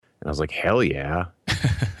And I was like, hell yeah.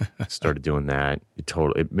 Started doing that.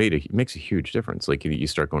 It makes a huge difference. Like you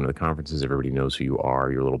start going to the conferences, everybody knows who you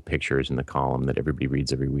are, your little pictures in the column that everybody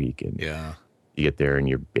reads every week. And Yeah. you get there and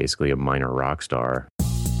you're basically a minor rock star.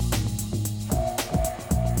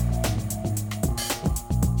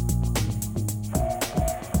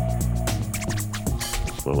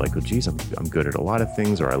 People are like, oh, geez, I'm good at a lot of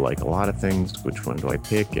things, or I like a lot of things. Which one do I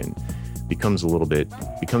pick? And becomes a little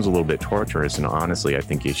bit torturous. And honestly, I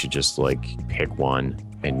think you should just like pick one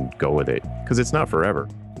and go with it, because it's not forever.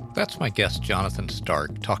 That's my guest, Jonathan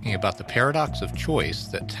Stark, talking about the paradox of choice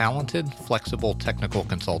that talented, flexible technical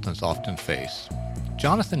consultants often face.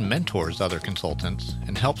 Jonathan mentors other consultants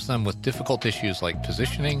and helps them with difficult issues like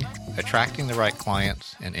positioning, attracting the right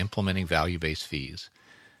clients, and implementing value-based fees.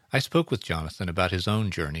 I spoke with Jonathan about his own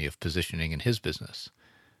journey of positioning in his business.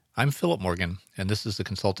 I'm Philip Morgan, and this is the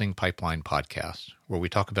Consulting Pipeline Podcast, where we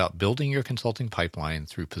talk about building your consulting pipeline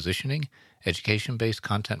through positioning, education-based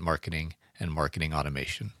content marketing, and marketing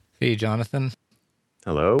automation. Hey, Jonathan.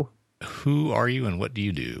 Hello. Who are you and what do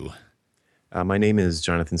you do? My name is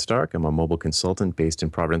Jonathan Stark. I'm a mobile consultant based in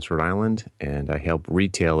Providence, Rhode Island, and I help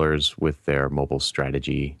retailers with their mobile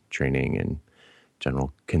strategy, training, and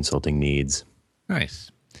general consulting needs.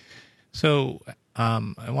 Nice. So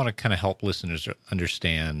I want to kind of help listeners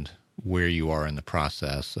understand where you are in the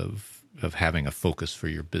process of having a focus for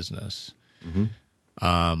your business.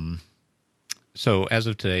 Mm-hmm. So as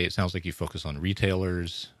of today, it sounds like you focus on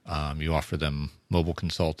retailers. You offer them mobile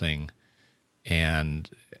consulting. And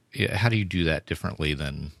how do you do that differently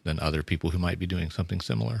than other people who might be doing something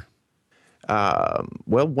similar?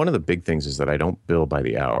 Well, one of the big things is that I don't bill by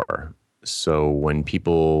the hour. So when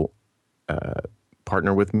people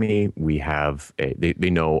partner with me, we have they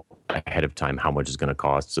know ahead of time how much it's going to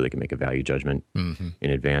cost, so they can make a value judgment in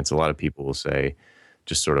advance. A lot of people will say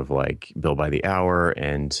just sort of like bill by the hour,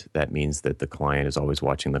 and that means that the client is always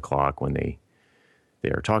watching the clock when they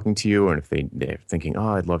are talking to you, and if they're thinking,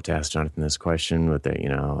 oh, I'd love to ask Jonathan this question, but I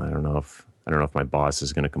don't know if my boss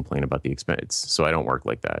is going to complain about the expense. So I don't work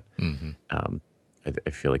like that.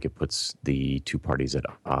 I feel like it puts the two parties at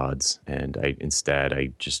odds, and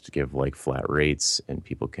I just give like flat rates, and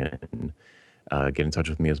people can get in touch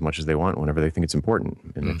with me as much as they want whenever they think it's important.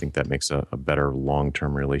 And I think that makes a better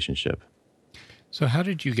long-term relationship. So how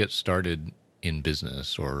did you get started in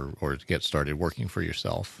business or get started working for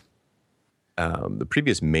yourself? The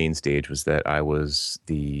previous main stage was that I was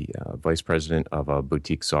the vice president of a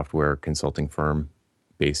boutique software consulting firm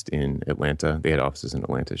based in Atlanta. They had offices in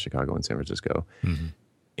Atlanta, Chicago, and San Francisco. Mm-hmm.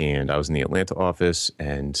 And I was in the Atlanta office,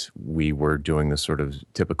 and we were doing this sort of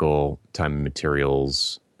typical time and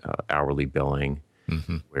materials, hourly billing,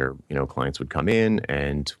 where, clients would come in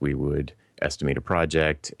and we would estimate a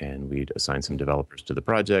project, and we'd assign some developers to the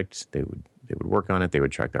project. They would work on it. They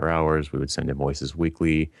would track their hours. We would send invoices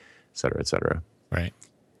weekly, et cetera, et cetera. Right.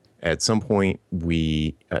 At some point,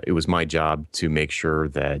 it was my job to make sure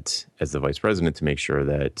that, as the vice president, to make sure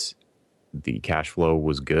that the cash flow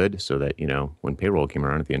was good, so that, when payroll came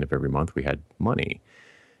around at the end of every month, we had money.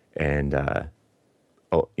 And,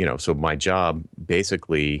 so my job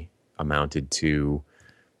basically amounted to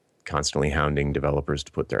constantly hounding developers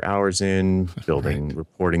to put their hours in, building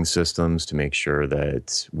reporting systems to make sure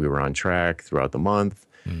that we were on track throughout the month.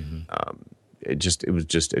 It was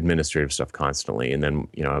just administrative stuff constantly. And then,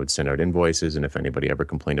 I would send out invoices. And if anybody ever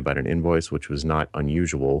complained about an invoice, which was not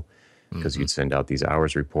unusual, because you'd send out these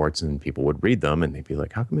hours reports and people would read them and they'd be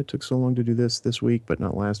like, how come it took so long to do this week, but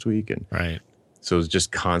not last week? And so it was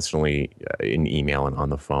just constantly in email and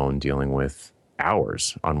on the phone dealing with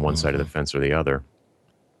hours on one side of the fence or the other.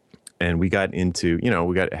 And we got into,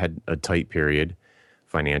 had a tight period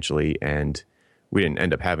financially, and we didn't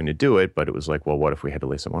end up having to do it, but it was like, well, what if we had to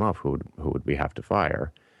lay someone off? Who would we have to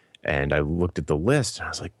fire? And I looked at the list and I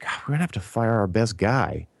was like, God, we're going to have to fire our best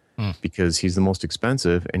guy because he's the most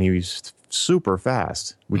expensive and he was super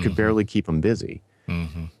fast. We could barely keep him busy.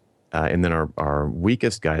 And then our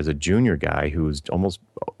weakest guy is a junior guy who was almost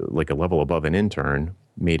like a level above an intern,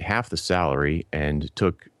 made half the salary, and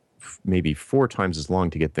took maybe 4 times as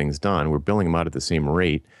long to get things done. We're billing him out at the same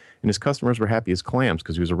rate, and his customers were happy as clams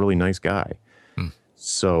because he was a really nice guy.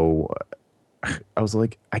 So I was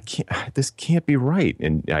like, this can't be right.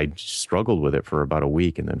 And I struggled with it for about a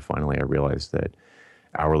week. And then finally I realized that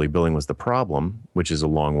hourly billing was the problem, which is a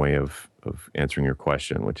long way of answering your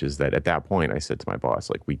question, which is that at that point I said to my boss,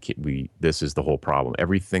 like, this is the whole problem.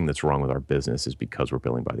 Everything that's wrong with our business is because we're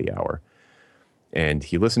billing by the hour. And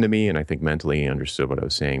he listened to me, and I think mentally he understood what I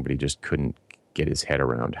was saying, but he just couldn't get his head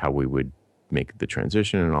around how we would make the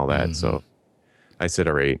transition and all that. So I said,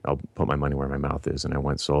 all right, I'll put my money where my mouth is. And I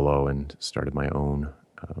went solo and started my own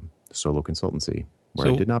solo consultancy where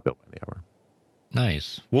I So did not bill by the hour.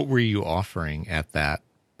 nice. What were you offering at that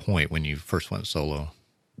point when you first went solo?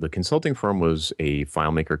 The consulting firm was a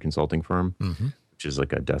FileMaker consulting firm, Mm-hmm. which is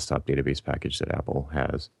like a desktop database package that Apple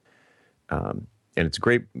has. And it's a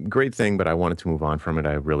great thing, but I wanted to move on from it.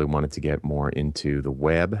 I really wanted to get more into the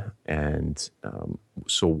web. And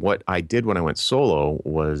so what I did when I went solo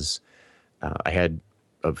was I had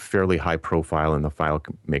a fairly high profile in the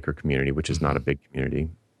FileMaker community, which is not a big community.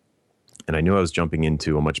 And I knew I was jumping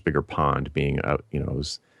into a much bigger pond being out, I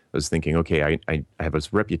was thinking, okay, I have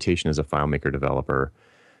this reputation as a FileMaker developer.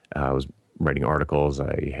 I was writing articles.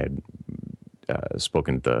 I had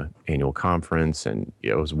spoken at the annual conference, and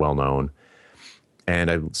it was well known.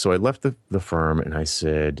 And so I left the firm, and I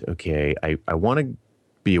said, okay, I want to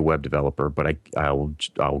be a web developer, but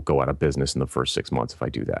I'll go out of business in the first 6 months if I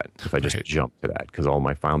do that. If I just Right. jump to that, because all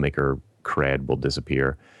my FileMaker cred will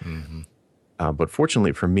disappear. Mm-hmm. But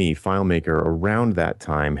fortunately for me, FileMaker around that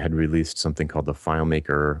time had released something called the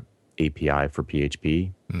FileMaker API for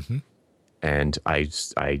PHP. Mm-hmm. And I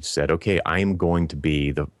said, okay, I'm going to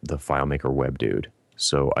be the FileMaker web dude.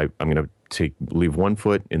 So I'm going to leave one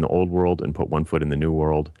foot in the old world and put one foot in the new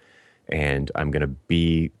world. And I'm going to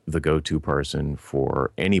be the go-to person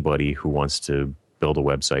for anybody who wants to build a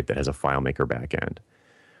website that has a FileMaker backend.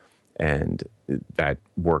 And that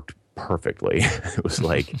worked perfectly. It was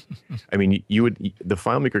like, I mean, the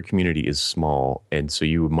FileMaker community is small. And so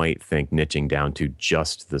you might think niching down to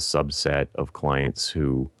just the subset of clients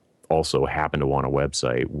who also happen to want a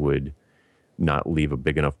website would not leave a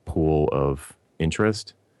big enough pool of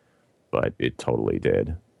interest, but it totally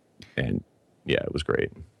did. And yeah, it was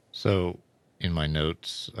great. So in my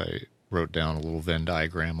notes, I wrote down a little Venn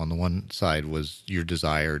diagram. On the one side was your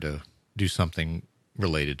desire to do something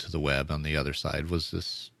related to the web. On the other side was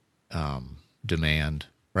this demand,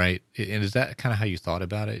 right? And is that kind of how you thought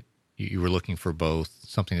about it? You were looking for both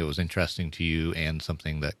something that was interesting to you and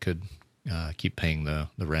something that could keep paying the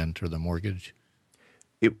rent or the mortgage?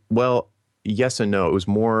 Well, yes and no. It was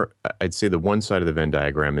more, I'd say the one side of the Venn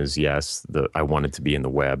diagram is yes, I wanted to be in the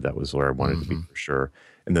web. That was where I wanted to be for sure.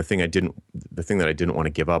 And the thing that I didn't want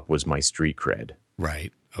to give up was my street cred.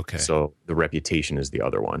 Right. Okay. So the reputation is the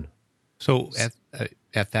other one. So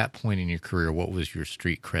at that point in your career, what was your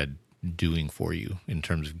street cred doing for you in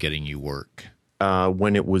terms of getting you work?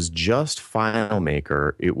 When it was just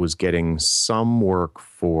FileMaker, it was getting some work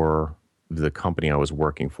for the company I was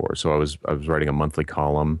working for. So I was writing a monthly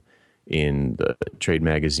column in the trade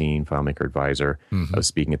magazine, FileMaker Advisor. I was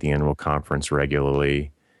speaking at the annual conference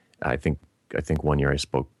regularly. I think one year I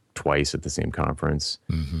spoke twice at the same conference.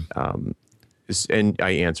 And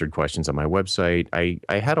I answered questions on my website.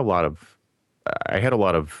 I had a lot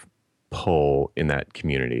of pull in that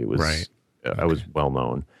community. It was Right. I was well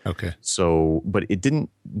known. Okay. So, but it didn't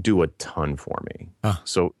do a ton for me.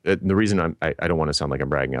 So the reason I don't want to sound like I'm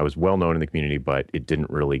bragging, I was well known in the community, but it didn't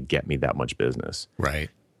really get me that much business. Right.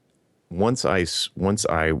 Once I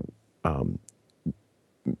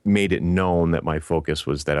made it known that my focus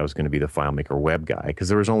was that I was going to be the FileMaker web guy, because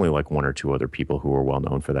there was only like one or two other people who were well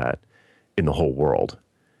known for that in the whole world.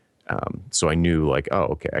 So I knew like, oh,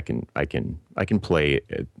 okay, I can play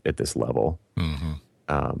at this level.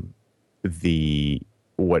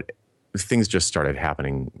 Things just started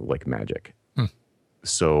happening like magic.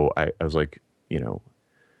 So I was like,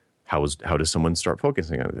 how does someone start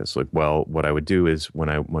focusing on this? Like, well, what I would do is when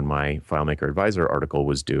my FileMaker Advisor article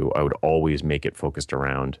was due, I would always make it focused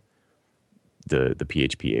around the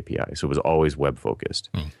PHP API. So it was always web focused.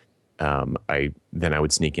 I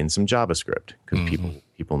would sneak in some JavaScript, because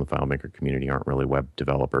people in the FileMaker community aren't really web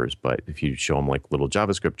developers, but if you show them like little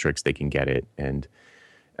JavaScript tricks, they can get it. And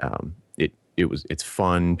it's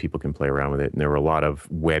fun. People can play around with it. And there were a lot of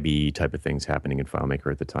webby type of things happening in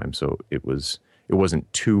FileMaker at the time. So it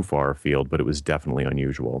wasn't too far afield, but it was definitely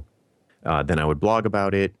unusual. Then I would blog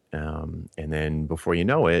about it. And then before you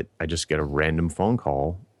know it, I just get a random phone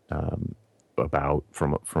call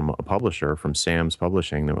from a publisher, from Sam's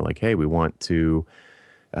Publishing. They were like, hey, we want to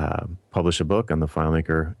publish a book on the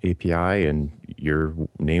FileMaker API, and your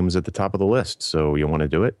name was at the top of the list. So you want to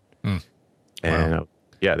do it? And Wow.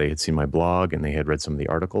 Yeah, they had seen my blog and they had read some of the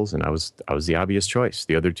articles, and I was the obvious choice.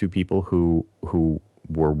 The other two people who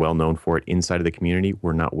were well known for it inside of the community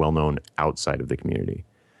were not well known outside of the community.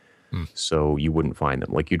 So you wouldn't find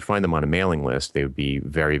them. Like, you'd find them on a mailing list. They would be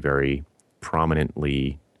very, very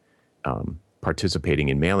prominently participating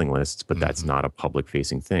in mailing lists, but that's not a public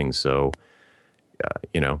facing thing. So,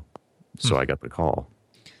 so I got the call.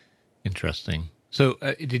 Interesting. So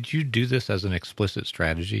did you do this as an explicit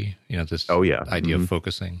strategy? This Oh, yeah. idea of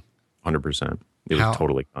focusing? 100%. It was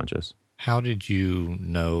totally conscious. How did you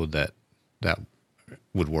know that that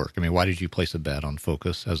would work? I mean, why did you place a bet on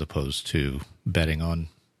focus as opposed to betting on,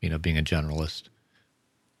 being a generalist?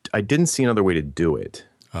 I didn't see another way to do it.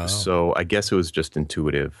 Oh, So I guess it was just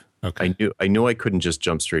intuitive. okay. I knew I couldn't just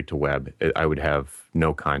jump straight to web. I would have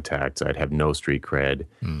no contacts. I'd have no street cred.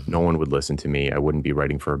 Mm-hmm. No one would listen to me. I wouldn't be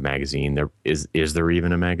writing for a magazine. Is there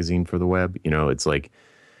even a magazine for the web? It's like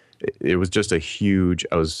it was just a huge.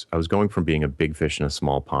 I was going from being a big fish in a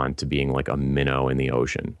small pond to being like a minnow in the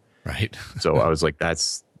ocean. Right. So I was like,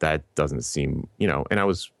 that doesn't seem, and I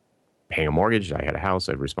was paying a mortgage. I had a house.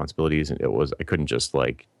 I had responsibilities, and I couldn't just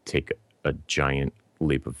like take a giant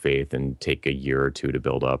leap of faith and take a year or two to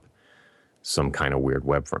build up some kind of weird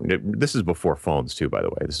web firm. This is before phones too, by the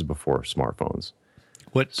way. This is before smartphones.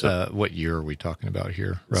 What year are we talking about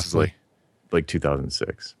here, This is roughly? like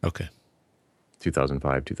 2006, Okay.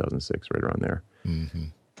 2005, 2006, right around there. Mm-hmm.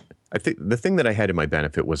 I think the thing that I had in my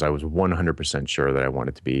benefit was I was 100% sure that I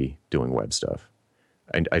wanted to be doing web stuff.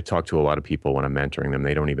 And I talk to a lot of people when I'm mentoring them.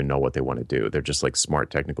 They don't even know what they want to do. They're just like smart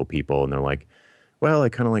technical people. And they're like, well, I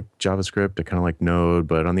kind of like JavaScript. I kind of like Node.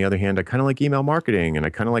 But on the other hand, I kind of like email marketing and I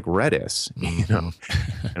kind of like Redis,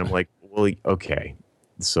 And I'm like, well, okay.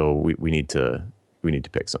 So we need to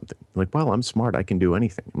pick something. They're like, well, I'm smart. I can do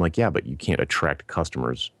anything. I'm like, yeah, but you can't attract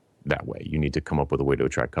customers that way. You need to come up with a way to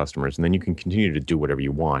attract customers, and then you can continue to do whatever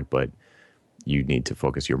you want, but you need to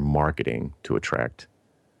focus your marketing to attract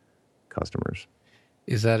customers.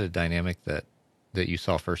 Is that a dynamic that you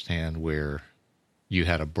saw firsthand where you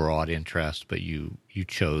had a broad interest, but you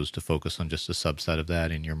chose to focus on just a subset of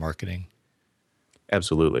that in your marketing?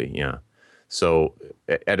 Absolutely, yeah. So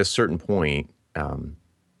at a certain point, I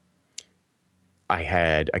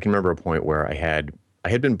can remember a point where I had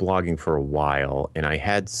been blogging for a while, and I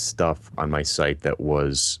had stuff on my site that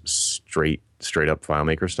was straight up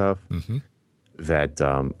FileMaker stuff Mm-hmm. that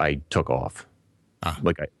I took off,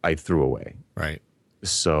 like I threw away. Right.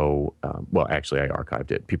 So, well, actually, I archived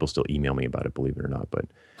it. People still email me about it, believe it or not. But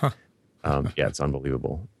yeah, it's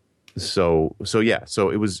unbelievable. So yeah. So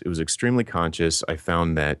it was extremely conscious. I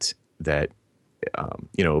found that a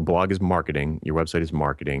blog is marketing. Your website is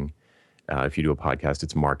marketing. If you do a podcast,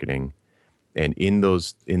 it's marketing. And in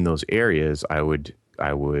those areas, I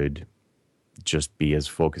would just be as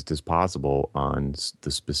focused as possible on the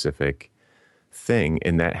specific thing,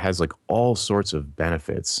 and that has like all sorts of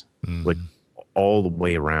benefits, like all the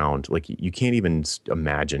way around. Like you can't even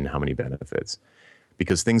imagine how many benefits,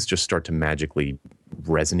 because things just start to magically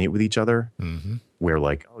resonate with each other. Mm-hmm. Where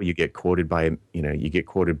like, oh, you get quoted by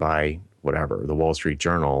whatever, the Wall Street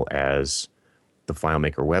Journal as the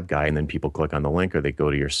FileMaker web guy, and then people click on the link or they go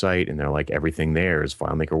to your site and they're like, everything there is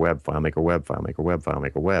FileMaker web, FileMaker web, FileMaker web,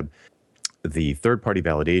 FileMaker web. The third-party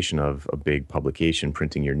validation of a big publication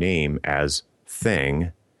printing your name as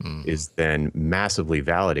thing is then massively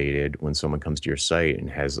validated when someone comes to your site and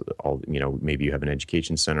has all, maybe you have an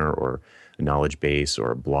education center or a knowledge base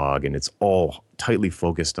or a blog, and it's all tightly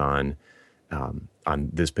focused on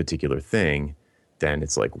this particular thing. Then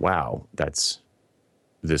it's like, wow,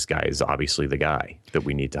 this guy is obviously the guy that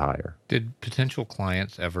we need to hire. Did potential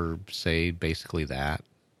clients ever say basically that?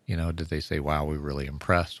 Did they say, wow, we're really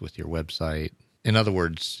impressed with your website? In other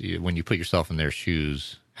words, when you put yourself in their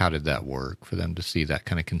shoes, how did that work for them to see that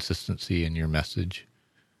kind of consistency in your message?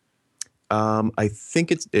 I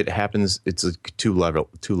think it happens. It's a two level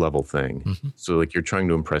thing. Mm-hmm. So like you're trying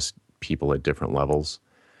to impress people at different levels,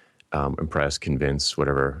 impress, convince,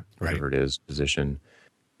 whatever it is, position.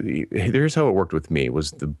 Here's how it worked with me: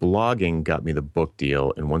 was the blogging got me the book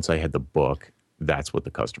deal, and once I had the book, that's what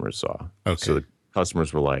the customers saw. Okay. So the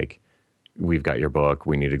customers were like, "We've got your book.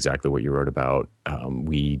 We need exactly what you wrote about.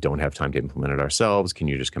 We don't have time to implement it ourselves. Can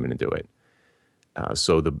you just come in and do it?"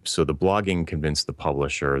 So the blogging convinced the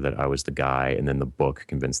publisher that I was the guy, and then the book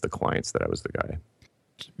convinced the clients that I was the guy.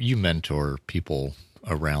 You mentor people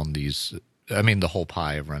around these. I mean, the whole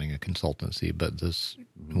pie of running a consultancy, but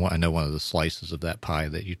I know one of the slices of that pie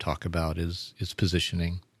that you talk about is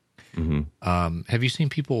positioning. Mm-hmm. Have you seen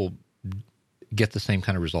people get the same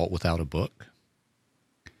kind of result without a book?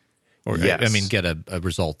 Or, yes. I mean, get a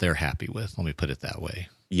result they're happy with. Let me put it that way.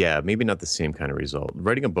 Yeah, maybe not the same kind of result.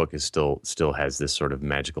 Writing a book is still has this sort of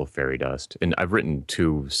magical fairy dust. And I've written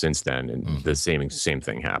 2 since then, and the same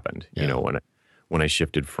thing happened. Yeah. When I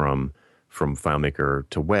shifted from FileMaker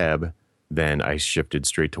to web, then I shifted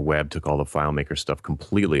straight to web, took all the FileMaker stuff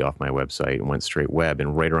completely off my website and went straight web.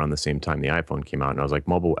 And right around the same time the iPhone came out, and I was like,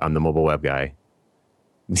 I'm the mobile web guy,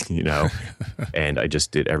 and I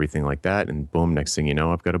just did everything like that. And boom, next thing you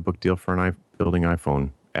know, I've got a book deal for building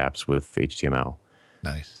iPhone apps with HTML.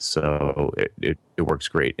 Nice. So it works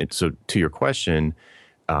great. And so to your question,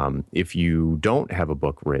 If you don't have a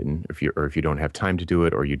book written, if you don't have time to do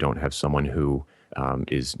it, or you don't have someone who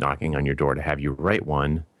is knocking on your door to have you write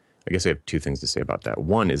one, I guess I have two things to say about that.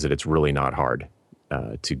 One is that it's really not hard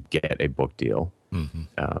to get a book deal. Mm-hmm.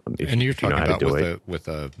 If You're you know talking how to about do it. with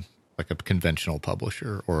a like a conventional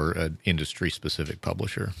publisher or an industry specific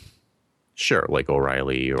publisher. Sure, like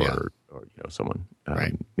O'Reilly Yeah. or someone,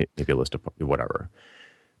 Right. maybe a list of whatever.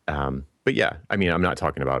 But yeah, I mean, I'm not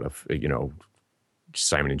talking about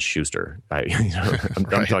Simon and Schuster. I'm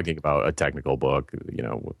Right. talking about a technical book,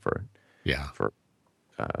 for Yeah. for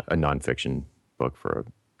a nonfiction book for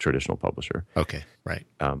a traditional publisher. Okay. Right.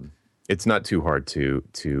 It's not too hard to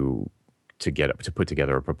put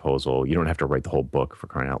together a proposal. You don't have to write the whole book, for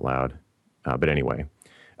crying out loud. But anyway,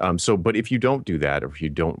 but if you don't do that, or if you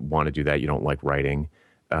don't want to do that, you don't like writing,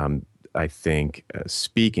 I think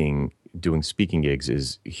doing speaking gigs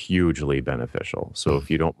is hugely beneficial. So if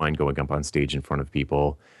you don't mind going up on stage in front of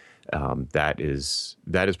people, that is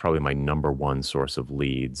probably my number one source of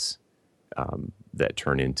leads that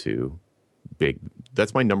turn into big.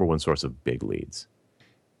 That's my number one source of big leads.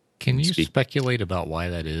 Can you speculate about why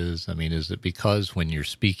that is? I mean, is it because when you're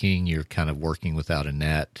speaking, you're kind of working without a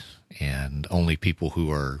net and only people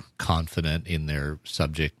who are confident in their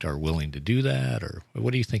subject are willing to do that? Or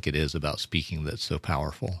what do you think it is about speaking that's so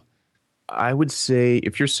powerful? I would say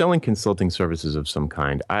if you're selling consulting services of some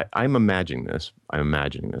kind, I'm imagining this. I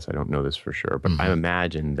don't know this for sure, but I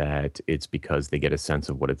imagine that it's because they get a sense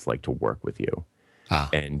of what it's like to work with you.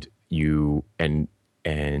 And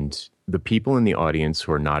and the people in the audience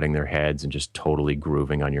who are nodding their heads and just totally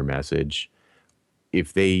grooving on your message,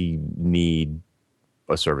 if they need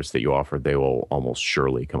a service that you offer, they will almost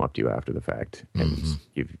surely come up to you after the fact and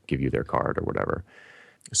give you their card or whatever.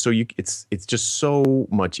 So it's just so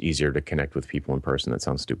much easier to connect with people in person. That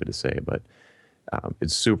sounds stupid to say, but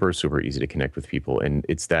it's super, super easy to connect with people. And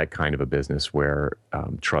it's that kind of a business where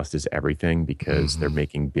trust is everything, because they're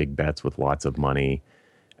making big bets with lots of money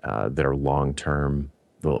that are long-term.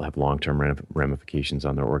 They'll have long-term ramifications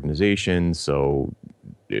on their organization. So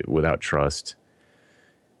without trust,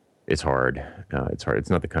 it's hard. It's hard.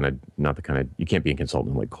 It's not the kind of, you can't be a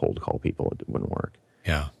consultant and like cold call people. It wouldn't work.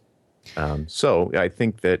 Yeah. So I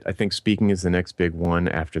think speaking is the next big one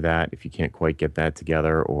after that. If you can't quite get that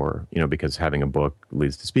together, or, because having a book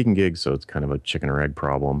leads to speaking gigs. So it's kind of a chicken or egg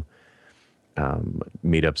problem.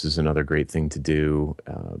 Meetups is another great thing to do.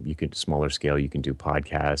 You can smaller scale. You can do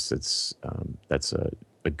podcasts. That's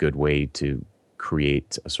a good way to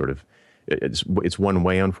create a sort of, it's one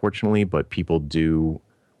way, unfortunately, but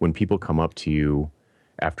when people come up to you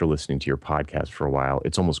after listening to your podcast for a while,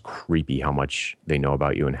 it's almost creepy how much they know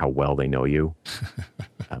about you and how well they know you.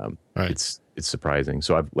 Right. It's surprising.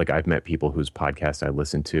 So I've met people whose podcast I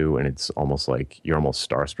listen to, and it's almost like you're almost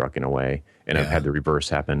starstruck in a way. And I've had the reverse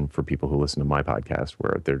happen for people who listen to my podcast,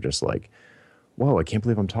 where they're just like, whoa, I can't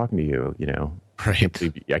believe I'm talking to you.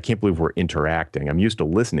 Right. I can't believe we're interacting. I'm used to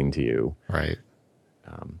listening to you. Right.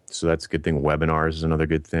 So that's a good thing. Webinars is another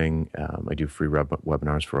good thing. I do free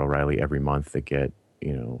webinars for O'Reilly every month that get,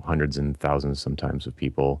 hundreds and thousands sometimes of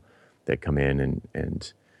people that come in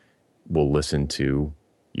and will listen to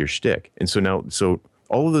your shtick. And so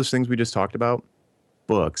all of those things we just talked about,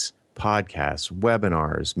 books, podcasts,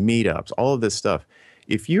 webinars, meetups, all of this stuff,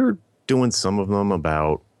 if you're doing some of them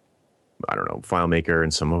about, I don't know, FileMaker,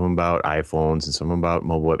 and some of them about iPhones, and some of them about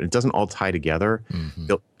mobile web, it doesn't all tie together.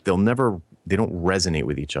 They don't resonate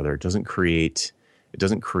with each other. It doesn't create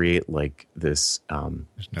like this.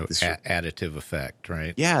 There's no additive effect,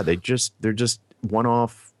 right? Yeah, they're just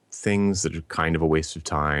one-off things that are kind of a waste of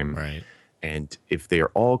time. Right. And if they are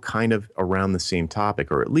all kind of around the same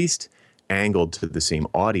topic, or at least angled to the same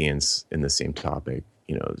audience in the same topic,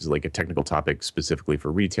 it's like a technical topic specifically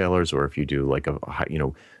for retailers, or if you do like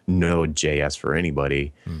Node.js for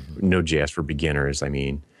anybody, Node.js for beginners, I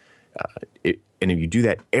mean, and if you do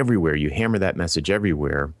that everywhere, you hammer that message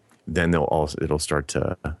everywhere, then it'll start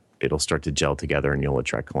to gel together, and you'll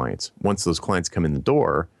attract clients. Once those clients come in the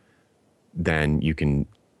door, then you can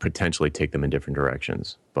potentially take them in different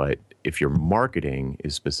directions. But if your marketing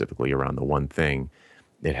is specifically around the one thing,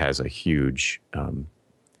 it has a huge,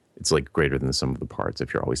 it's like greater than the sum of the parts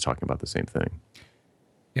if you're always talking about the same thing.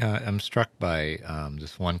 Yeah, I'm struck by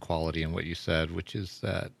this one quality in what you said, which is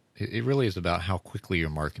that it really is about how quickly your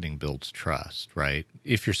marketing builds trust, right?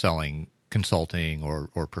 If you're selling consulting or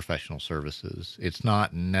professional services, it's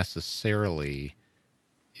not necessarily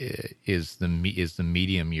is the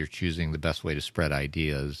medium you're choosing the best way to spread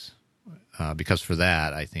ideas, because for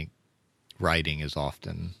that, I think writing is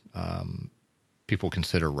often people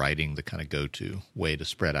consider writing the kind of go-to way to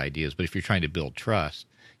spread ideas. But if you're trying to build trust,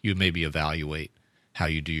 you maybe evaluate how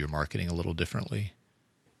you do your marketing a little differently.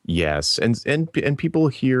 Yes, and people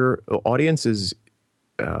here, audience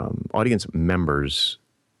members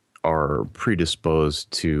are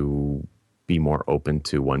predisposed to be more open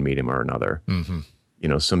to one medium or another. Mm-hmm. You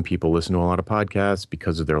know, some people listen to a lot of podcasts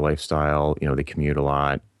because of their lifestyle. You know, they commute a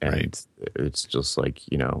lot, and Right. it's just like,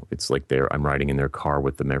 you know, it's like I'm riding in their car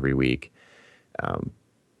with them every week.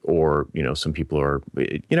 Or, you know, some people are,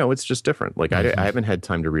 you know, it's just different. Like I haven't had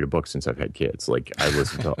time to read a book since I've had kids. Like I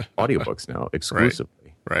listen to audiobooks now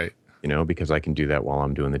exclusively, Right. you know, because I can do that while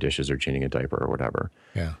I'm doing the dishes or changing a diaper or whatever.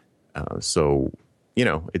 Yeah. So, you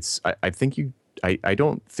know, I think I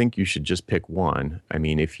don't think you should just pick one. I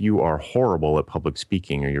mean, if you are horrible at public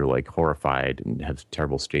speaking or you're like horrified and have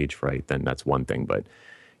terrible stage fright, then that's one thing. But,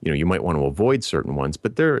 you know, you might want to avoid certain ones.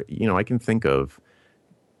 But you know, I can think of,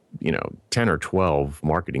 you know, 10 or 12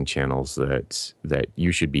 marketing channels that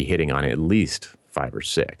you should be hitting on at least 5 or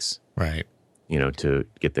 6, Right. you know, to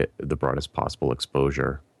get the broadest possible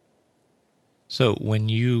exposure. So when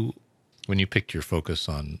you picked your focus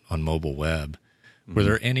on mobile web, were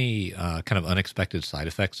there any kind of unexpected side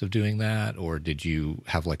effects of doing that? Or did you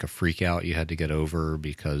have like a freak out you had to get over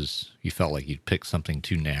because you felt like you'd picked something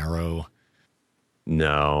too narrow?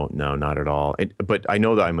 No, not at all. But I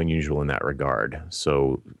know that I'm unusual in that regard.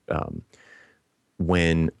 So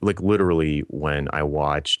literally when I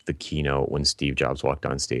watched the keynote when Steve Jobs walked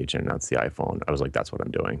on stage and announced the iPhone, I was like, that's what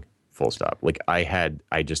I'm doing. Full stop. Like I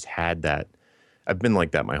just had that. I've been like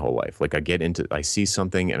that my whole life. Like I see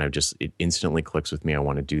something and it instantly clicks with me. I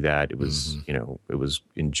want to do that. It was, you know, it was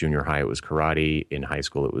in junior high, it was karate. In high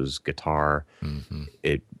school, it was guitar.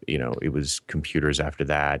 You know, it was computers after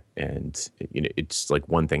that. And, you know, it's like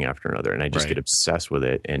one thing after another. And I just get obsessed with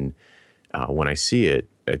it. And when I see it,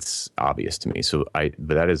 it's obvious to me.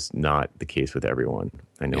 But that is not the case with everyone.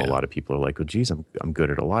 I know a lot of people are like, oh, geez, I'm good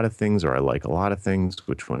at a lot of things, or I like a lot of things.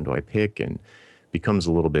 Which one do I pick? And becomes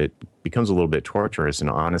a little bit torturous. And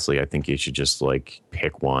honestly, I think you should just like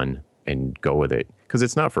pick one and go with it, because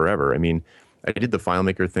it's not forever. I mean, I did the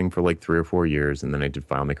FileMaker thing for like 3 or 4 years, and then I did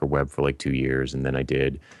FileMaker Web for like 2 years, and then I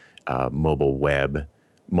did mobile web,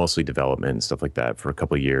 mostly development and stuff like that, for a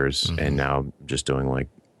couple of years. And now I'm just doing like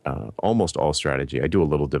almost all strategy. I do a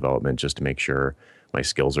little development just to make sure my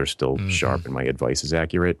skills are still sharp and my advice is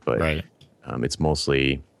accurate, but it's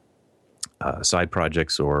mostly side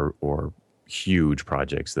projects or huge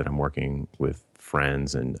projects that I'm working with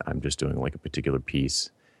friends, and I'm just doing like a particular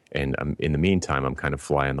piece. And in the meantime, I'm kind of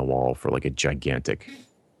fly on the wall for like a gigantic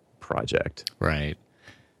project. Right.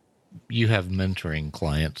 You have mentoring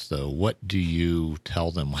clients, though. What do you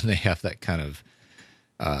tell them when they have that kind of,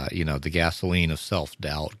 you know, the gasoline of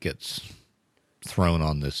self-doubt gets thrown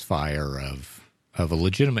on this fire of a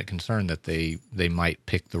legitimate concern that they might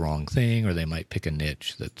pick the wrong thing, or they might pick a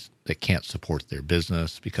niche that can't support their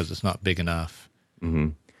business because it's not big enough?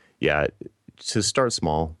 Yeah. To start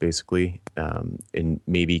small, basically, and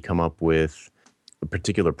maybe come up with a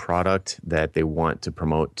particular product that they want to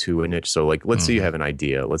promote to a niche. So like, let's say you have an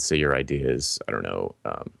idea. Let's say your idea is, I don't know,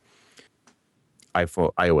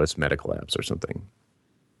 iOS medical apps or something.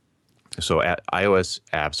 So iOS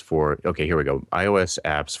apps for, okay, here we go. iOS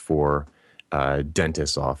apps for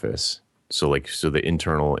dentist's office. So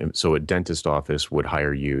a dentist office would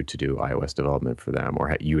hire you to do iOS development for them,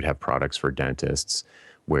 or you would have products for dentists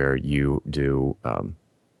where you do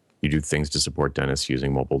things to support dentists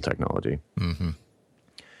using mobile technology.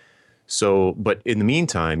 So, but in the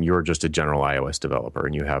meantime, you're just a general iOS developer,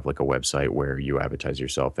 and you have like a website where you advertise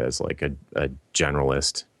yourself as like a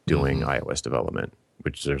generalist doing iOS development,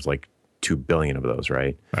 which there's like 2 billion of those,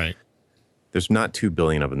 right? Right. There's not 2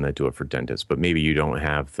 billion of them that do it for dentists, but maybe you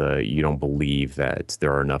don't believe that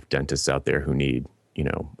there are enough dentists out there who need, you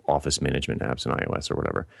know, office management apps in iOS or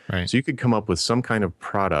whatever. Right. So you could come up with some kind of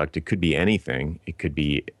product. It could be anything. It could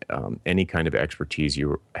be any kind of expertise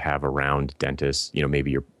you have around dentists. You know,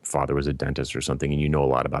 maybe your father was a dentist or something, and you know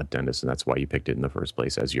a lot about dentists, and that's why you picked it in the first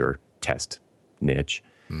place as your test niche.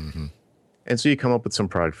 And so you come up with some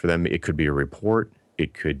product for them. It could be a report.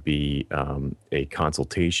 It could be a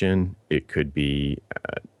consultation. It could be,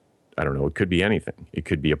 I don't know, it could be anything. It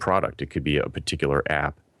could be a product. It could be a particular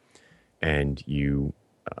app. And you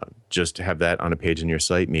just have that on a page on your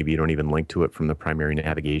site. Maybe you don't even link to it from the primary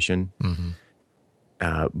navigation.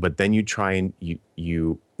 But then you try and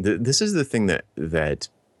this is the thing that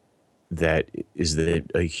is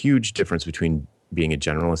a huge difference between being a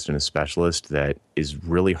generalist and a specialist that is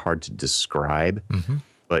really hard to describe.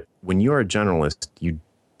 But when you're a generalist, you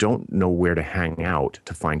don't know where to hang out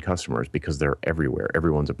to find customers because they're everywhere.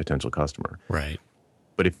 Everyone's a potential customer. Right.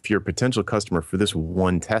 But if your potential customer for this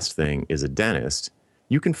one test thing is a dentist,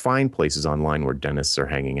 You can find places online where dentists are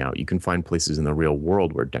hanging out. You can find places in the real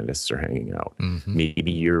world where dentists are hanging out.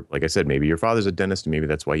 Maybe like I said, maybe your father's a dentist, and maybe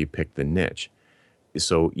that's why you picked the niche.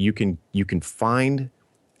 So you can find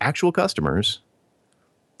actual customers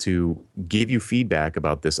to give you feedback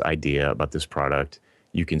about this idea, about this product.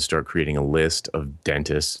 You can start creating a list of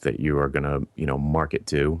dentists that you are going to, market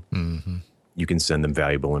to. You can send them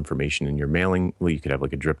valuable information in your mailing. Well, you could have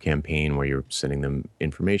like a drip campaign where you're sending them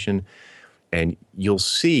information, and you'll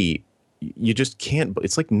see you just can't.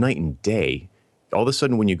 It's like night and day. All of a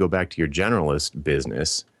sudden, when you go back to your generalist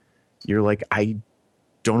business, you're like, I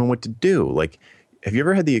don't know what to do. Like, have you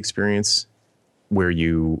ever had the experience where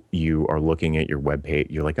you are looking at your web page?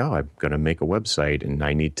 You're like, oh, I'm going to make a website, and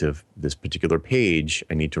I need to this particular page.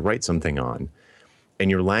 I need to write something on.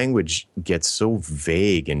 And your language gets so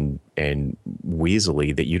vague and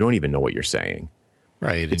weaselly that you don't even know what you're saying.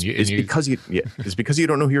 Right. It's because you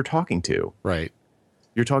don't know who you're talking to. Right.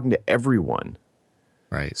 You're talking to everyone.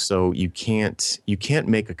 Right. So you can't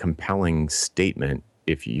make a compelling statement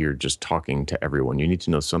if you're just talking to everyone. You need to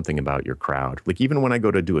know something about your crowd. Like, even when I go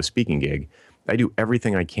to do a speaking gig, I do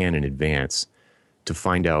everything I can in advance to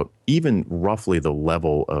find out even roughly the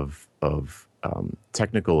level of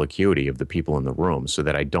technical acuity of the people in the room, so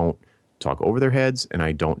that I don't talk over their heads and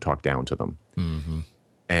I don't talk down to them.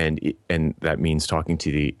 And that means talking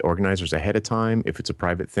to the organizers ahead of time. If it's a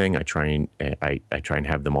private thing, I try and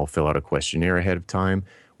have them all fill out a questionnaire ahead of time.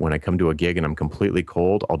 When I come to a gig and I'm completely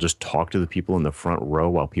cold, I'll just talk to the people in the front row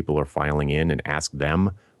while people are filing in and ask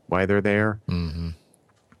them why they're there.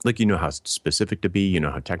 Like, how specific to be,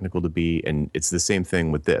 how technical to be. And it's the same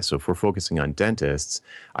thing with this. So if we're focusing on dentists,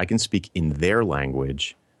 I can speak in their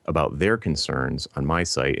language about their concerns on my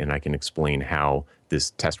site, and I can explain how this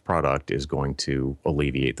test product is going to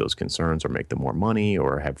alleviate those concerns or make them more money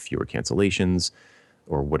or have fewer cancellations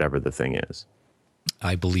or whatever the thing is.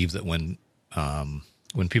 I believe that when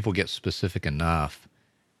people get specific enough,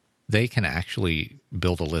 they can actually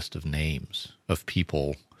build a list of names of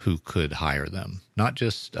people who could hire them, not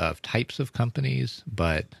just of types of companies,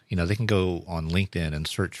 but they can go on LinkedIn and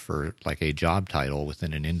search for like a job title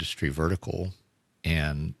within an industry vertical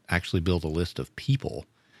and actually build a list of people.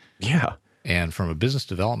 Yeah. And from a business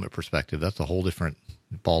development perspective, that's a whole different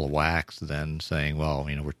ball of wax than saying, well,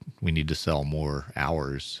 we need to sell more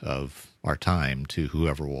hours of our time to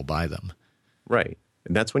whoever will buy them. Right.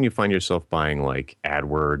 And that's when you find yourself buying like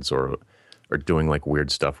AdWords or doing like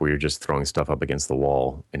weird stuff where you're just throwing stuff up against the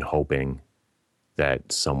wall and hoping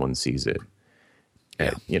that someone sees it.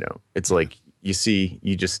 And, it's like you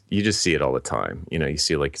just see it all the time. You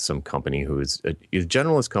see like some company who is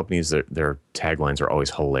generalist companies, their taglines are always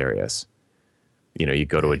hilarious. You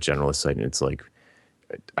go to a generalist site and it's like,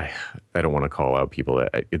 I don't want to call out people.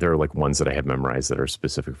 There are like ones that I have memorized that are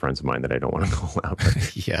specific friends of mine that I don't want to call out.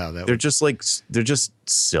 But yeah, they're just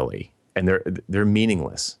silly, and they're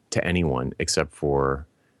meaningless to anyone except for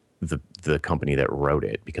the company that wrote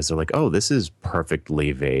it, because they're like, oh, this is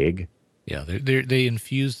perfectly vague. Yeah, they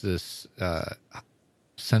infuse this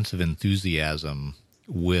sense of enthusiasm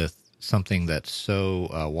with something that's so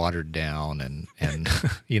watered down and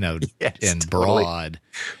Yes, and totally. broad.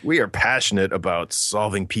 We are passionate about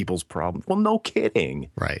solving people's problems. Well, no kidding.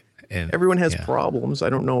 Right. And everyone has problems. I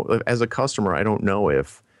don't know, as a customer, I don't know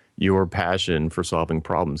if your passion for solving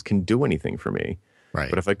problems can do anything for me. Right.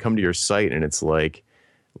 But if I come to your site and it's like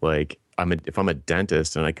if I'm a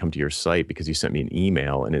dentist and I come to your site because you sent me an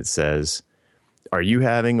email and it says, are you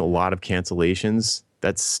having a lot of cancellations?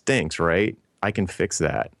 That stinks, right? I can fix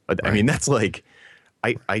that. Right. I mean, that's like,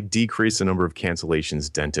 I decrease the number of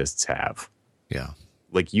cancellations dentists have. Yeah.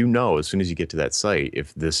 Like, as soon as you get to that site,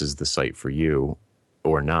 if this is the site for you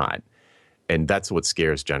or not. And that's what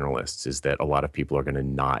scares generalists, is that a lot of people are going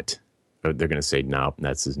to they're going to say, no,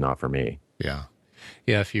 this is not for me. Yeah.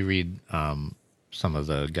 Yeah. If you read some of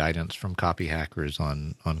the guidance from copy hackers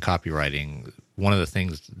on copywriting, one of the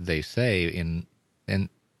things they say and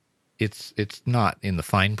it's not in the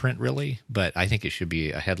fine print really, but I think it should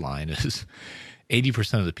be a headline, is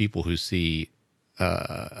 80% of the people who see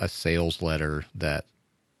a sales letter that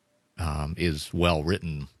is well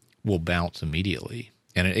written will bounce immediately.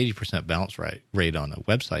 And an 80% bounce rate on a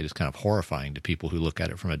website is kind of horrifying to people who look at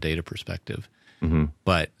it from a data perspective. Mm-hmm.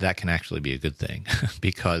 But that can actually be a good thing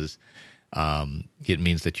because it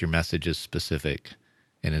means that your message is specific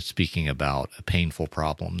and it's speaking about a painful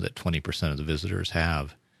problem that 20% of the visitors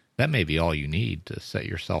have. That may be all you need to set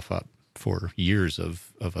yourself up for years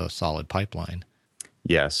of a solid pipeline.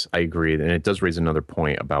 Yes, I agree. And it does raise another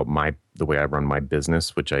point about the way I run my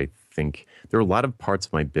business, which I think there are a lot of parts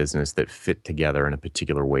of my business that fit together in a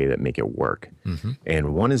particular way that make it work. Mm-hmm.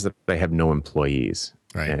 And one is that I have no employees.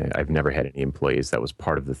 Right. And I've never had any employees. That was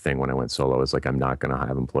part of the thing when I went solo. I was like, I'm not going to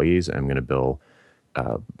have employees. I'm going to bill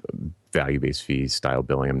value-based fees style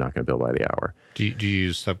billing. I'm not going to bill by the hour. Do you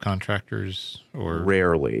use subcontractors or?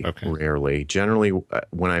 Rarely. Okay. Rarely. Generally,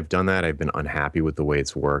 when I've done that, I've been unhappy with the way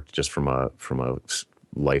it's worked, just from a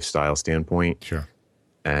lifestyle standpoint. Sure.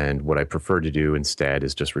 And what I prefer to do instead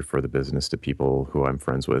is just refer the business to people who I'm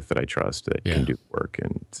friends with that I trust that can do the work,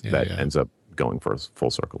 and that ends up going for a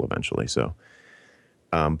full circle eventually. So,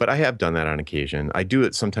 but I have done that on occasion. I do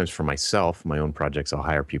it sometimes for myself, my own projects. I'll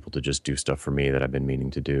hire people to just do stuff for me that I've been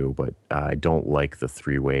meaning to do, but I don't like the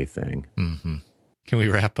three-way thing. Mm-hmm. Can we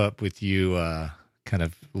wrap up with you kind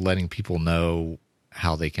of letting people know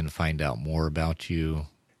how they can find out more about you?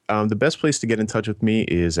 The best place to get in touch with me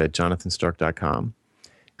is at jonathanstark.com.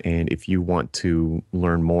 And if you want to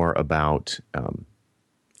learn more about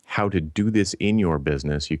how to do this in your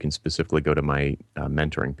business, you can specifically go to my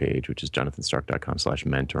mentoring page, which is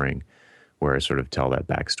jonathanstark.com/mentoring, where I sort of tell that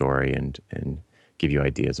backstory and give you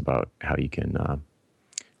ideas about how you can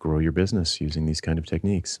grow your business using these kind of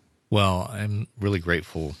techniques. Well, I'm really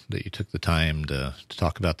grateful that you took the time to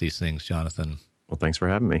talk about these things, Jonathan. Well, thanks for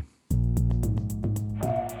having me.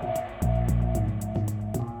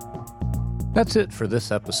 That's it for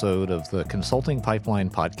this episode of the Consulting Pipeline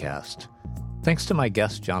Podcast. Thanks to my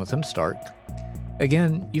guest, Jonathan Stark.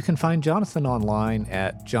 Again, you can find Jonathan online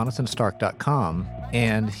at jonathanstark.com,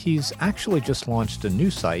 and he's actually just launched a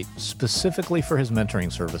new site specifically for his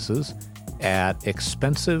mentoring services at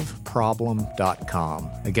expensiveproblem.com.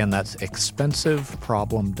 Again, that's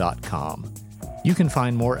expensiveproblem.com. You can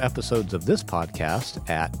find more episodes of this podcast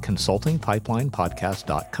at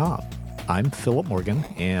consultingpipelinepodcast.com. I'm Philip Morgan,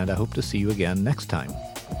 and I hope to see you again next time.